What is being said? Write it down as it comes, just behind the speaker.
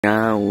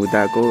यहाँ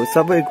हुँदाको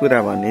सबै कुरा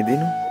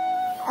भनिदिनु।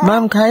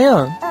 माम खायो?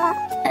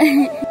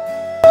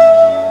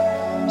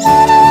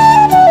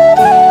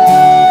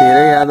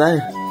 धेरै याद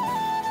आयो।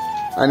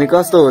 अनि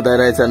कस्तो हुँदो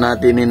रहेछ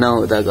नातिनी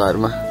नहुँदा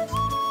घरमा?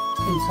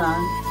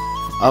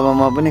 अब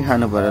म पनि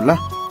खानु पर्यो ल।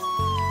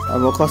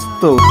 अब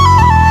कस्तो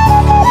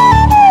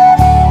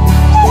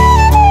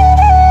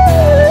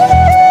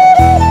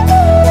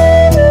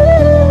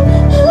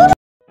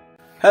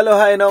हेलो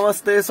हाई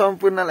नमस्ते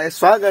सम्पूर्णलाई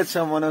स्वागत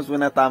छ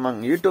मनोज&Muna तामाङ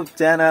युट्युब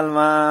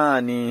च्यानलमा।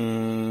 अनि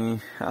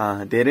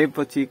धेरै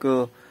पछिको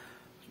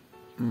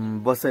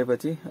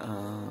बसाइपछि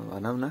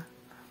भनौँ न,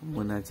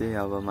 मुना चाहिँ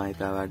अब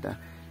माइतबाट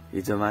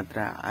हिजो मात्र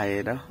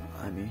आएर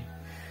अनि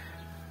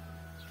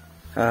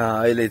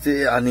अहिले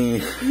चाहिँ अनि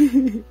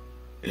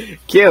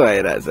के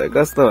भइरहेछ,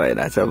 कस्तो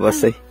भइरहेछ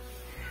बसाइ?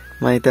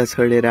 माइत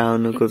छोडेर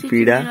आउनुको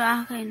पीडा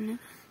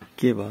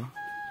के भयो?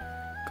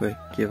 खोइ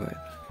के भयो?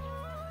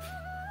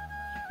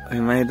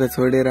 माइत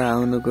छोडेर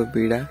आउनुको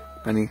पीडा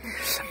अनि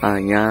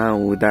यहाँ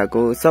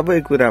हुँदाको सबै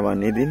कुरा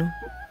भनिदिनु।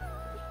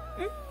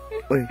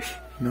 ओइ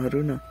नरु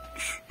न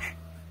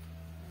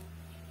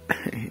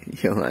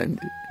यो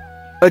मान्छे।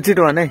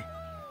 छिटो भन है।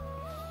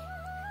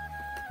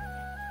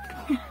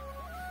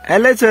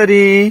 हेलो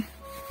छोरी।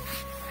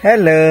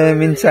 हेलो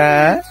मिन्सा,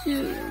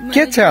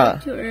 के छ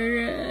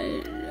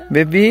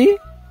बेबी?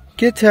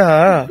 के छ?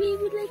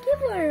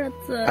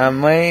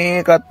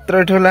 आमै कत्रो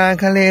ठुलो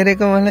आँखाले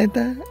हेरेको मलाई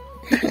त।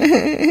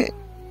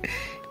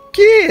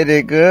 के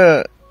हेरेको?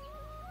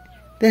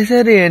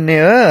 त्यसरी हेर्ने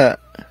हो?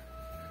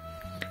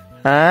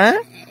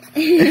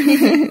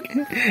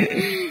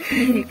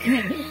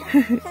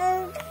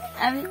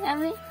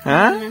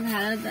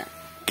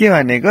 के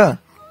भनेको?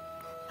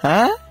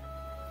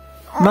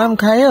 माम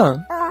खायो?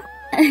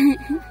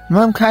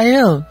 माम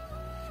खायो?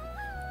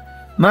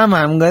 माम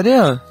हाम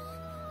गर्यो?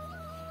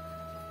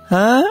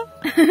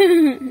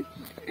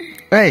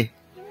 ओइ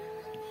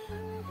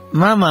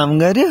माम हाम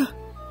गर्यो?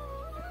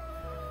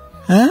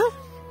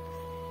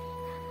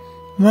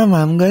 माम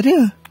हाम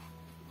गर्यो?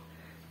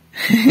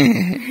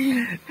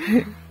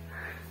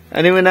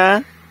 अनि मुना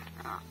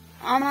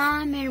आमा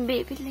मेरो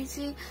बेबीले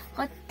चाहिँ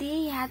कति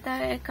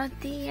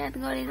याद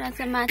गरिरहेछ।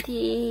 माथि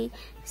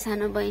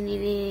सानो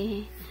बहिनीले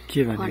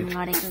फोन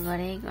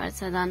गर्छ।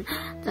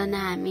 झन्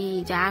हामी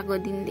हिजो आएको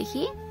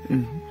दिनदेखि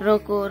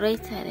रोको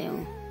रहेछ अरे, ऊ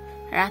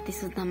राति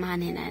सुत्न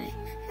मानेन अरे।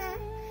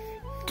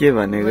 के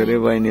भनेको रे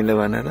बहिनीले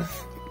भनेर?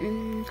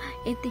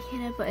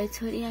 यतिखेर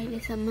छोरी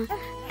अहिलेसम्म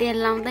तेल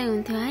लाउँदै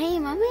हुन्थ्यो है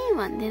मम्मी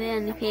भन्थ्यो अरे।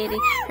 अनि फेरि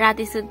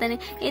राति सुत्दा नि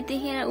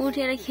यतिखेर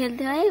उठेर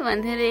खेल्थ्यो है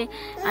भन्थ्यो अरे।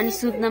 अनि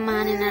सुत्न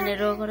मानेन अरे,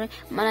 रोको रे।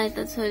 मलाई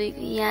त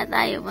छोरीको याद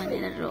आयो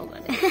भनेर रोको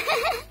रे।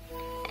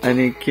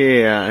 अनि के?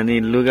 अनि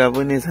लुगा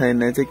पनि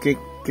छैन चाहिँ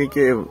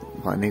के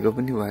भनेको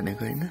पनि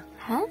भनेको होइन?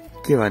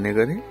 के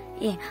भनेको रे?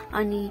 ए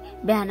अनि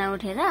बिहान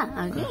उठेर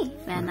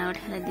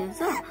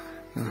दिउँसो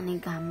अनि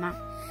घाममा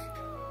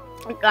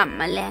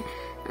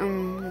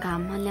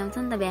ल्याउँछ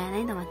नि त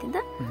बिहानै त माथि त।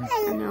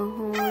 अनि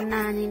ओहो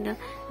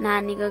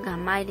नानीको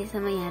घाममा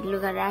अहिलेसम्म यहाँ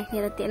लुगा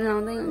राखेर तेल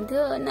लाउँदै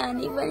हुन्थ्यो,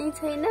 नानी पनि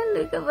छैन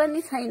लुगा पनि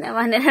छैन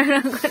भनेर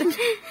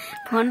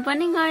फोन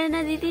पनि गरेन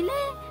दिदीले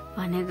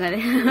भनेको अरे।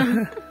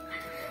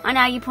 अनि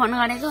अघि फोन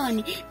गरेको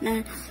अनि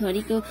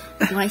छोरीको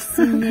भोइस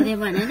सुन्ने रे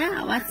भनेर,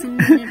 आवाज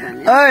सुन्ने रे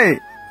भनेर।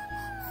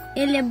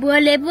 यसले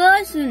बोले पो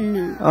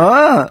सुन्नु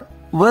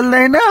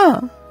बोल्दैन,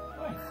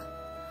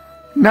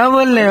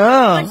 नबोल्ने हो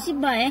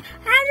भए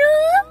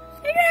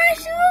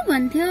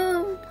भन्थ्यो,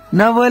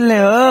 नबोल्ने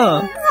हो।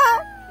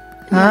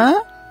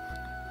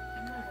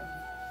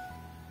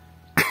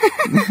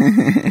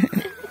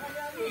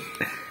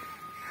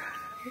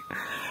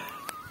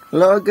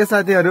 ल ओके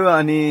साथीहरू,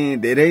 अनि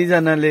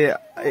धेरैजनाले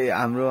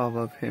हाम्रो अब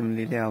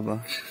फ्यामिलीले अब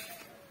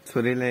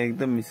छोरीलाई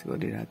एकदम मिस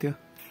गरिरहेको थियो।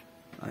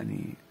 अनि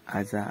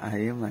आज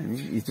आयौँ हामी,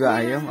 हिजो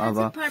आयौँ। अब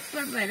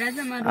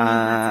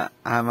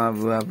आमा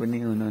बुवा पनि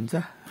हुनुहुन्छ,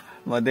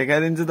 म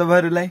देखाइदिन्छु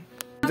तपाईँहरूलाई।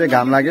 चाहिँ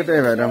घाम लाग्यो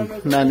त्यही भएर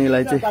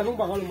नानीलाई चाहिँ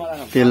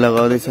तेल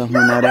लगाउँदैछ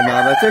मुना र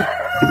बाबा चाहिँ।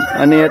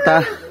 अनि यता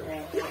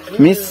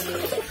मिस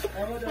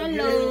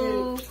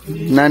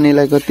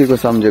नानीलाई कतिको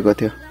सम्झेको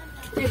थियो?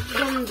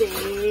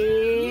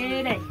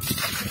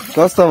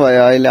 कस्तो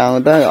भयो अहिले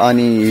आउँदा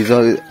अनि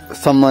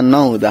हिजोसम्म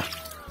नहुँदा?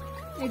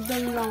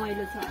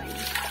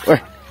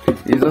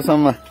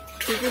 हिजोसम्म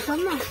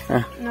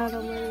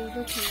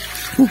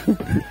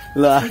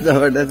ल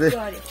आजबाट चाहिँ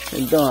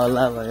एकदम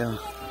हल्ला भयो।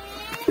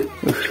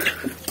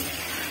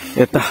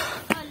 यता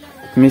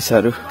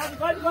मिसहरू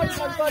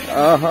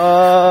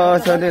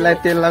छोरीलाई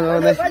तेल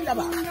लगाउँदै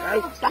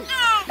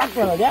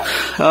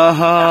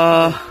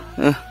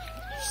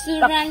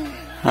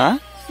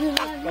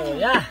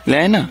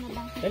ल्याएन?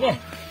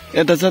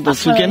 यता छ त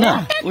सुकेन?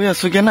 उयो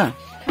सुकेन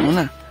हुन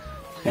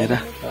हेर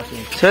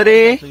छोरी।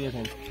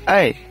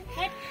 आइ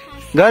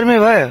गर्मी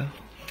भयो?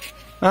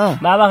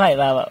 बाबा खाइ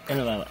बाबा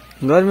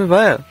गर्मी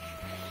भयो?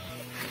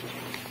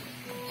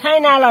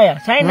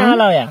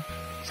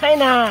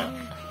 छैन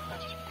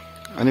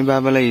अनि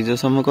बाबालाई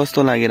हिजोसम्म कस्तो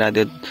लागिरहेको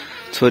थियो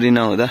छोरी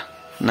नहुँदा,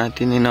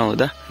 नातिनी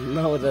नहुँदा?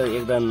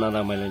 एकदम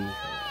नरमाइलो नि।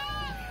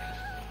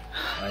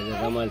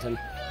 रमाइलो छन्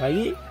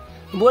हगि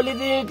भोलि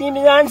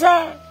तिमी जान्छ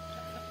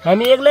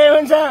हामी एक्लै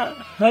हुन्छ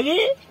हगि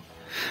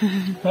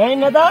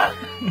होइन त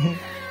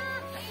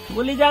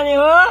भोलि जाने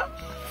हो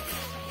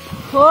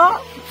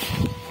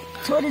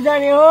छोरी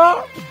जाने हो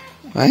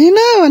होइन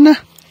भन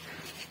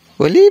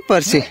भोलि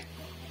पर्सि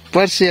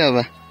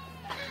अब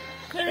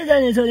कहिले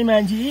जाने छोरी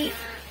मान्छे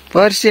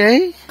पर्सि है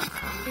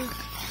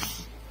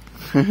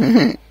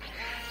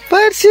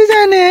पर्सि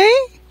जाने है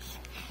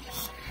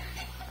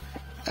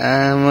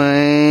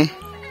आमै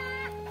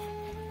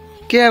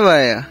के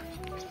भयो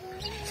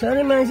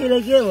छोरी मान्छेले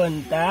के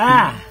भन्नु त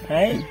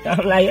है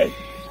काम लाग्यो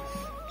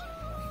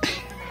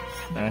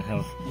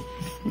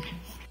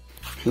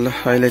ल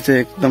अहिले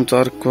चाहिँ एकदम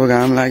चर्को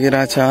घाम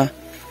लागिरहेछ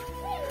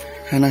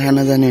खाना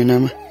खाना जाने होइन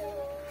आमा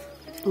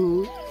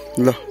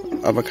ल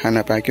अब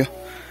खाना पाक्यो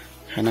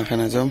खाना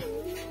खाना जाउँ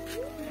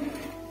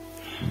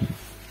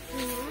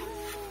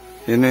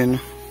हेर्नु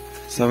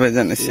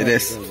सबैजना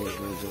सिरियस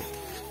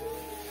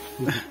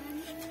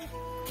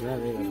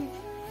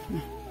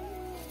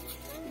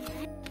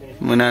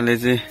मुनाले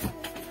चाहिँ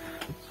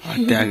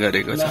हत्या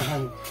गरेको छ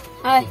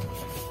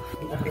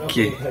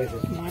के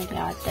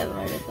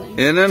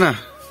हेर्नु न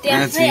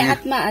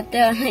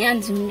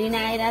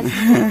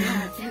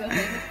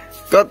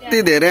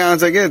कति धेरै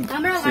आउँछ के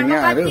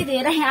झिँगाहरू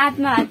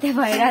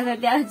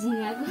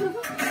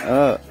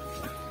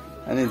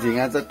अनि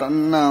झिँगा चाहिँ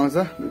टन्न आउँछ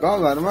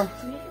गाउँघरमा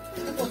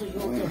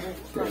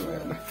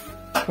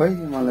खोइ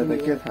मलाई त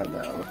के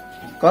थाहा अब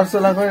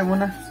कर्सोला खोइ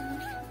मुना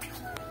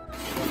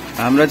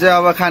हाम्रो चाहिँ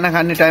अब खाना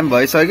खाने टाइम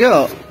भइसक्यो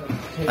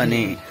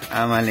अनि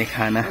आमाले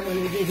खाना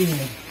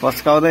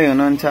पस्काउँदै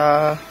हुनुहुन्छ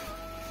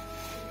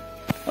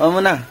ओ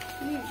मुना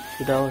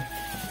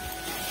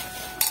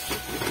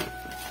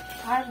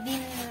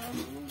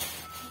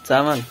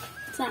चामल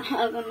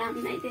चामलको नाम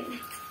नै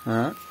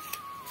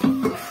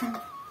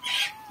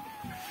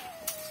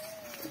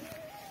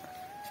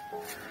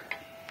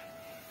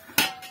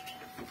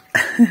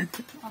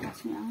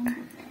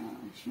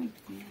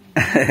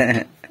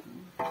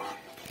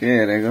के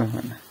हेरेको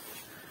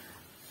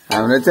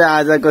हाम्रो चाहिँ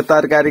आजको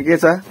तरकारी के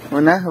छ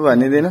मुना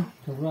भनिदिनु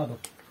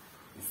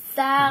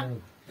साग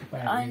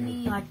अनि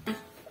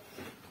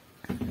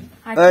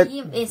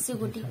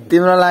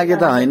तिम्रो लागि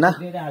त होइन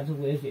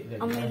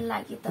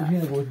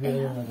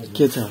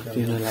के छ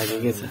तिम्रो लागि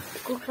के छ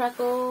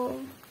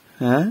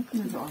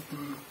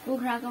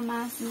कुखुराको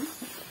मासु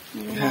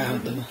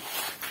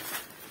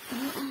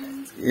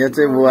यो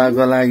चाहिँ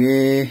बुवाको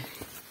लागि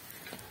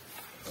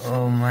ओ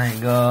माई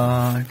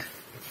गॉड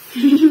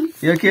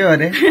यो के हो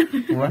अरे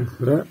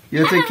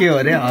यो चाहिँ के हो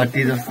अरे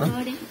हड्डी जस्तो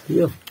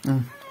यो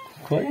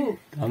खोइ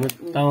हाम्रो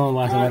तामा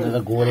भाषामा त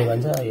गोरे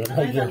भन्छ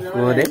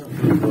गोरे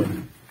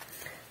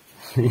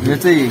यो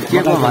चाहिँ के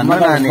को भन्नु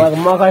नि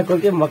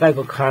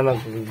मकैको खाना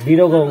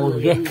ढिँडोको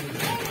के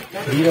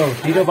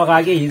ढिँडो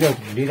पकाएको कि हिजो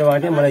ढिँडो भएको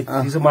थियो मलाई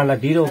चिसो मान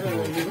लाग्छ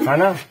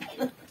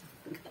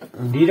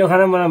ढिँडो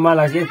खाना मलाई मान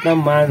लाग्छ एकदम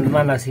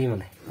मान लाग्छ कि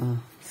मलाई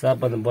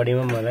सबभन्दा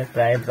बढीमा मलाई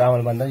प्रायः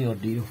चामल भन्दा यो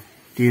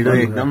ढिँडो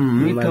एकदम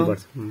मिठो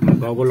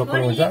गाउँको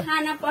लोकल हुन्छ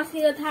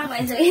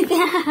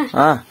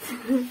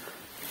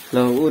ल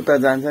ऊ त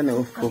जान्छ नि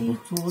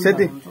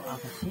सेती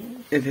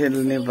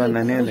एथेल्ने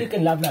पर्ला नि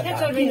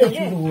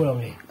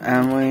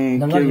आमै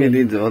के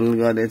फेरि झोल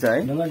गरेछ है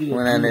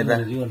उनीहरूले त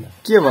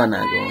के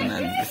बनाएको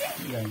उनीहरूले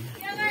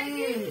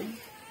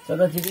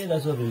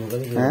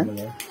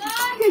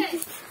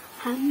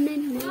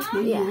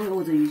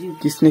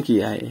किसने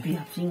किया है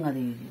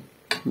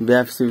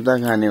ब्यापसिप त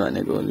खाने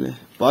भनेको उसले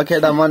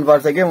पखेटा मन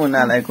पर्छ के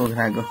मुनालाई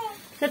कुखुराको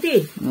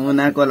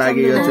मुनाको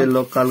लागि यो चाहिँ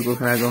लोकल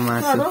कुखुराको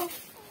मासु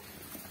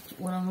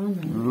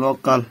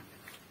लोकल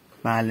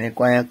भाले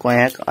क्वायाक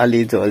क्वायाक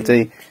अलि झोल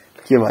चाहिँ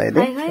के भयो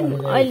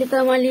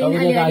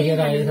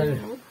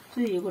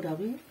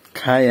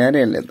खाए यार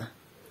यसले त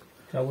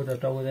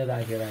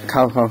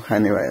खाऊ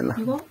खाने भयो ल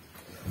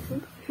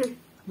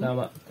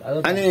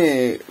अनि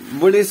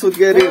बुढी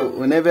सुत्केरी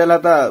हुने बेला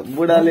त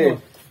बुढाले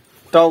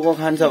टाउको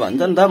खान्छ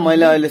भन्छ नि त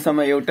मैले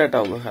अहिलेसम्म एउटा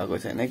टाउको खाएको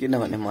छैन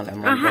किनभने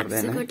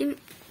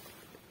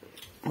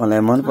मलाई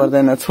मन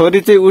पर्दैन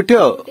छोरी चाहिँ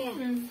उठ्यो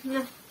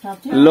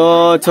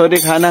लो छोरी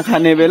खाना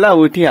खाने बेला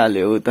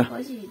उठिहाल्यो ऊ त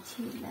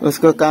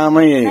उसको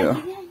कामै यही हो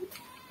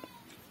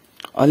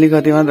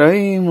अलिकति मात्र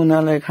है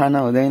मुनालाई खाना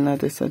हुँदैन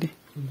त्यसरी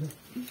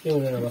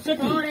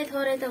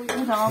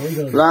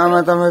ल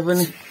आमा तपाईँ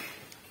पनि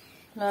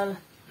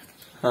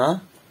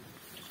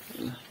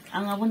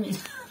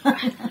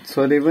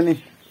छोरी पनि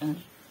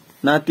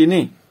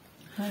नातिनी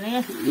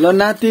ल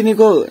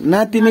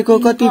नातिनीको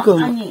कतिको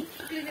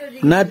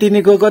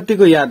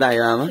याद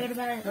आयो आमा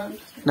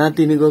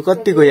नातिनीको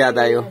कतिको याद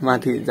आयो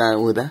माथि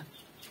हुँदा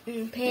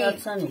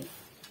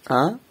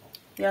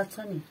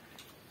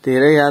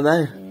धेरै याद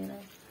आयो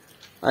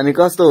अनि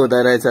कस्तो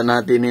हुँदो रहेछ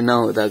नातिनी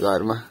नहुँदा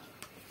घरमा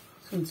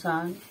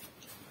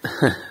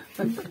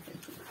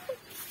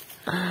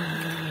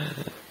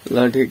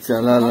ल ठिक छ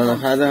ल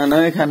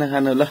खाजा खाना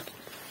खानु ल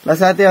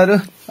साथीहरू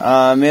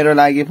मेरो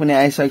लागि पनि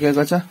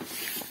आइसकेको छ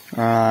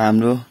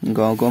हाम्रो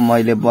गाउँको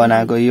मैले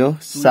बनाएको यो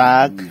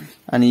साग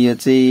अनि यो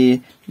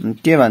चाहिँ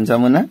के भन्छ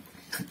मुना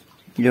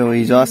यो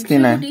हिजो अस्ति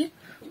न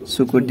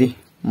सुकुटी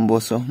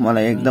बोसो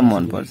मलाई एकदम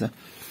मन पर्छ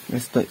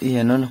यस्तो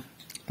हेर्नु न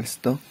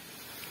यस्तो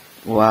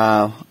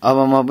वाउ अब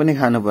म पनि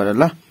खानु पर्यो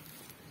ल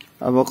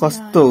अब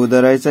कस्तो हुँदो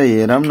रहेछ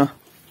हेरौँ न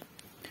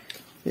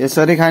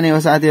यसरी खाने हो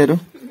साथीहरु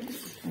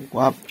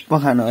वाप्प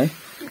खानु है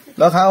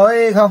ल खाऊ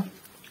है खाऊ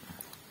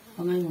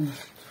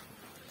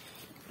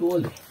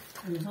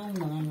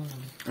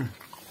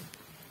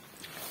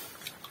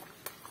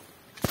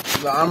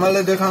ल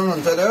आमाले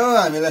देखाउनुहुन्छ रे हो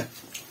हामीलाई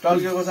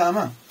टल्केको छ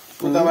आमा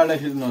उताबाट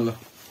खिच्नु ल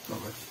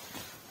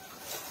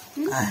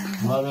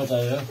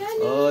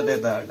ओ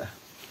त्यताबाट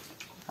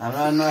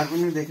हाम्रो अनुहार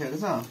पनि देखेको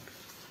छ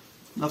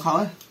ल खाऊ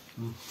है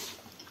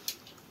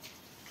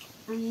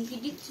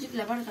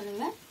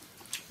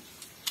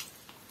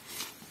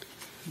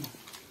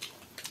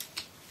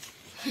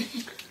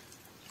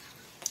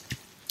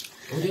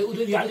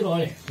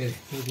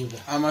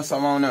आमा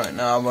समाउने होइन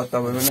अब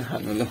तपाईँ पनि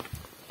खानु ल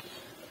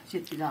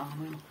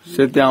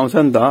सेती आउँछ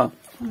नि त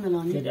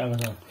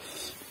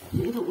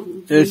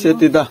ए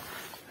सेती त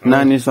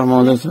नानी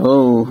समाउँदैछ हौ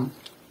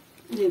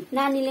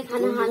नानीले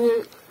खाना खानु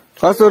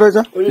कस्तो रहेछ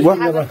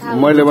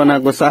मैले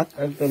बनाएको साग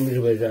एकदम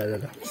मिठो भएछ आज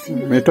त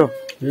मिठो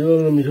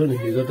मिठो नि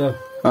हिजो त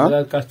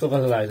कस्तो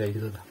कस्तो लाग्छ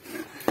हिजो त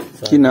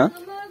किन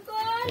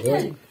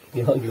ए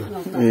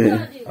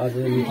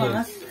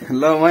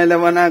ल मैले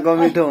बनाएको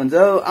मिठो हुन्छ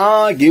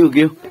घिउ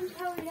घिउ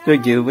त्यो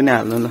घिउ पनि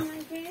हाल्नु ल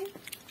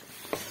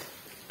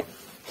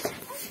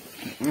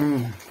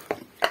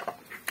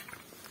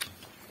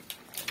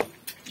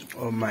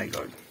ओ माय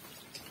गॉड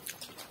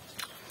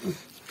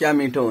क्या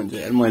मिठो हुन्छ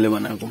यार मैले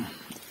बनाएको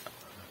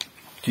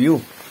घिउ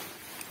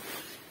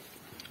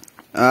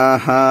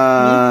आहा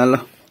ल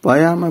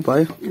भयो आमा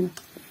भयो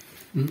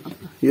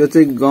यो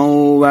चाहिँ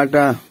गाउँबाट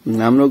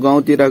हाम्रो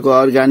गाउँतिरको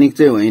अर्गानिक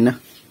चाहिँ होइन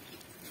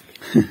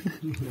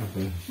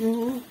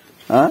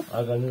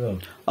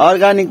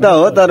अर्गानिक त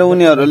हो तर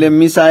उनीहरूले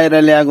मिसाएर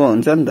ल्याएको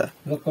हुन्छ नि त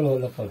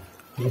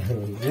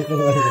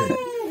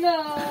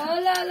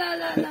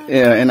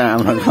ए होइन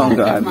हाम्रो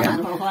गाउँको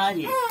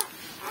अर्गानिक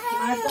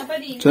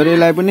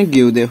छोरीलाई पनि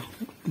घिउ देऊ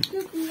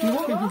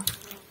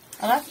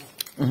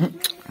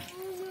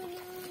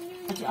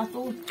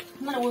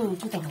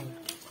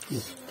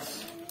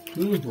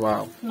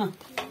वाउ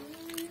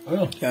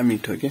क्या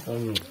मिठो के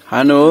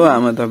खानु हो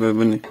आमा तपाईँ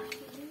पनि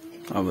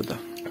अब त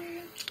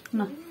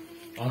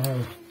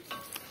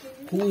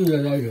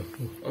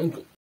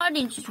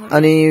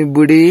अनि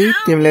बुढी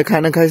तिमीले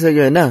खाना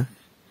खाइसक्यो होइन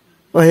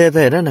ओहे त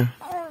हेर न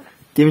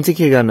तिमी चाहिँ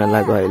के गर्न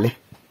लाग्यो अहिले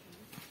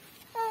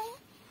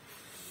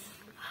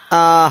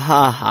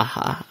आहा हा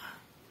हा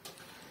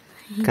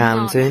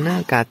काम छैन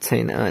काट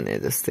छैन भने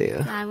जस्तै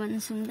हो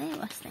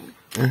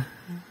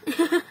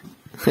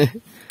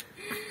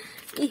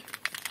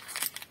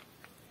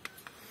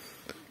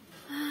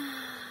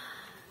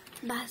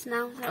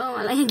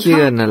के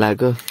गर्न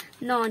लाग्यो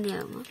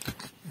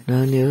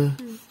नानी हो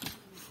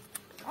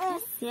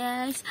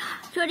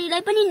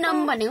छोरीलाई पनि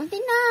नम भने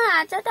हुँदैन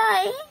आज त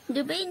है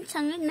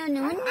दुवैसँगै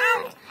ननु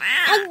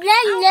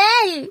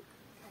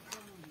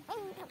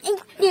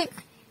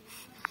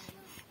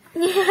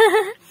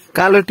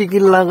कालो टिकी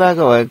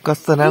लगाएको भए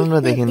कस्तो राम्रो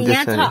देखिन्थ्यो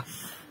छोरी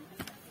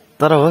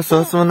तर होस्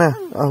होस् न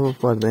अब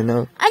पर्दैन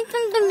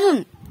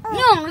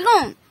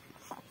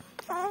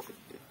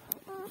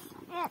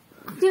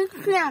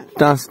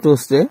टाँस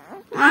टुस चाहिँ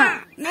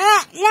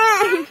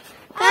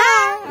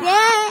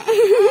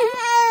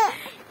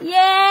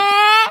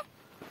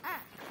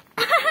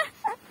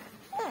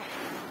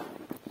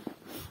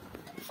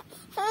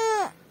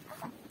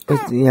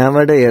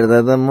यहाँबाट हेर्दा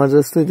त म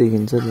जस्तै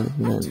देखिन्छ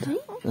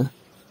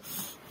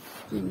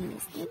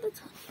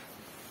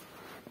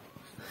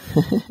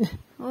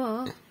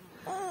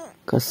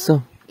कसो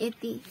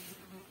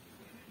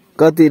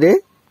कति रे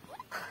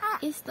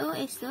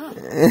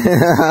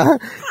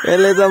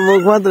यसले त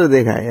मुख मात्र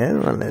देखायो यार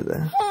मलाई त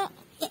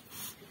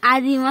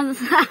आधी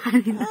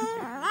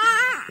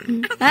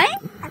है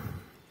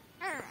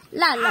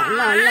ल ल ल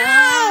ल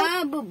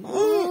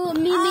बुबु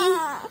मिमी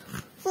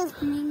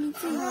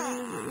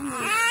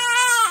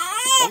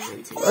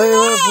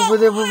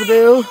बुबुदे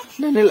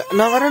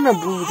नगर न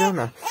बुबुदेऊ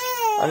न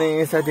अनि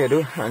साथीहरू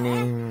अनि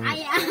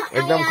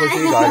एकदम खुसी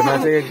घरमा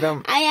चाहिँ एकदम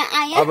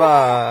अब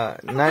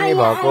नानी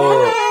भएको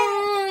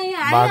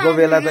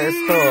बेला त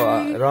यस्तो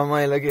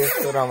रमाइलो कि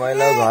यस्तो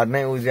रमाइलो घर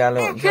नै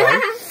उज्यालो हुन्छ है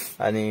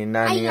अनि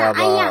नानी अब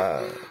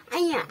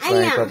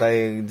कतै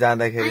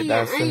जाँदाखेरि त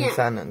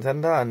सुनसान हुन्छ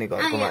नि त अनि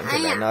घरको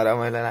मान्छेलाई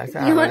नरमाइलो लाग्छ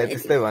आमाले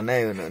त्यस्तै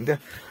भन्दै हुनुहुन्थ्यो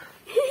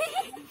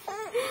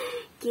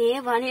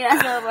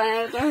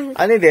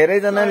अनि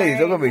धेरैजनाले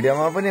हिजोको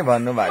भिडियोमा पनि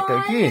भन्नुभएको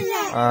थियो कि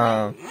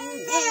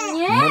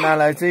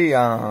मुनालाई चाहिँ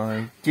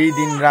केही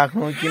दिन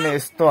राख्नु किन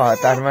यस्तो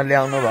हतारमा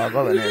ल्याउनु भएको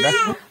भनेर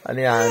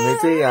अनि हामी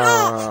चाहिँ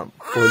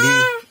भोलि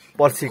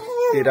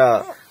पर्सितिर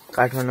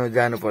काठमाडौँ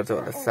जानुपर्छ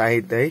होला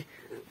सायद है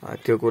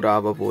त्यो कुरा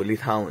अब भोलि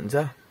थाहा हुन्छ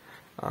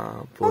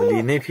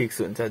भोलि नै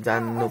फिक्स हुन्छ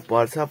जान्नु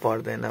पर्छ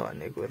पर्दैन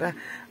भन्ने कुरा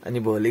अनि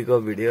भोलिको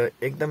भिडियो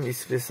एकदम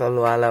स्पेशल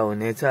वाला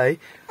हुनेछ है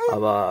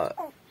अब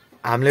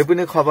हामीले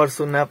पनि खबर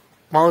सुन्न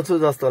पाउँछु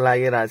जस्तो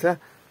लागिरहेछ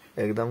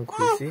एकदम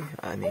खुसी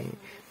अनि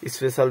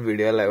स्पेशल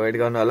भिडियोलाई वेट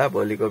गर्नु होला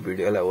भोलिको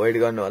भिडियोलाई वेट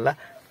गर्नु होला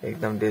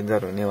एकदम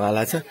डेन्जर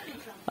हुनेवाला छ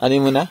अनि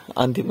मुना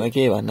अन्तिममा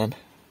के भन्न न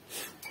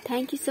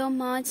थ्याङ्क यू सो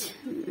मच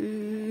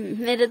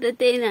मेरो त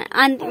त्यही न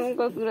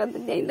अन्तिमको कुरा त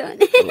त्यही त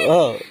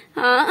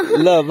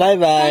ल बाई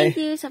बाई थ्याङ्क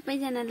यू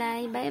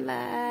सबैजनालाई बाई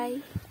बाई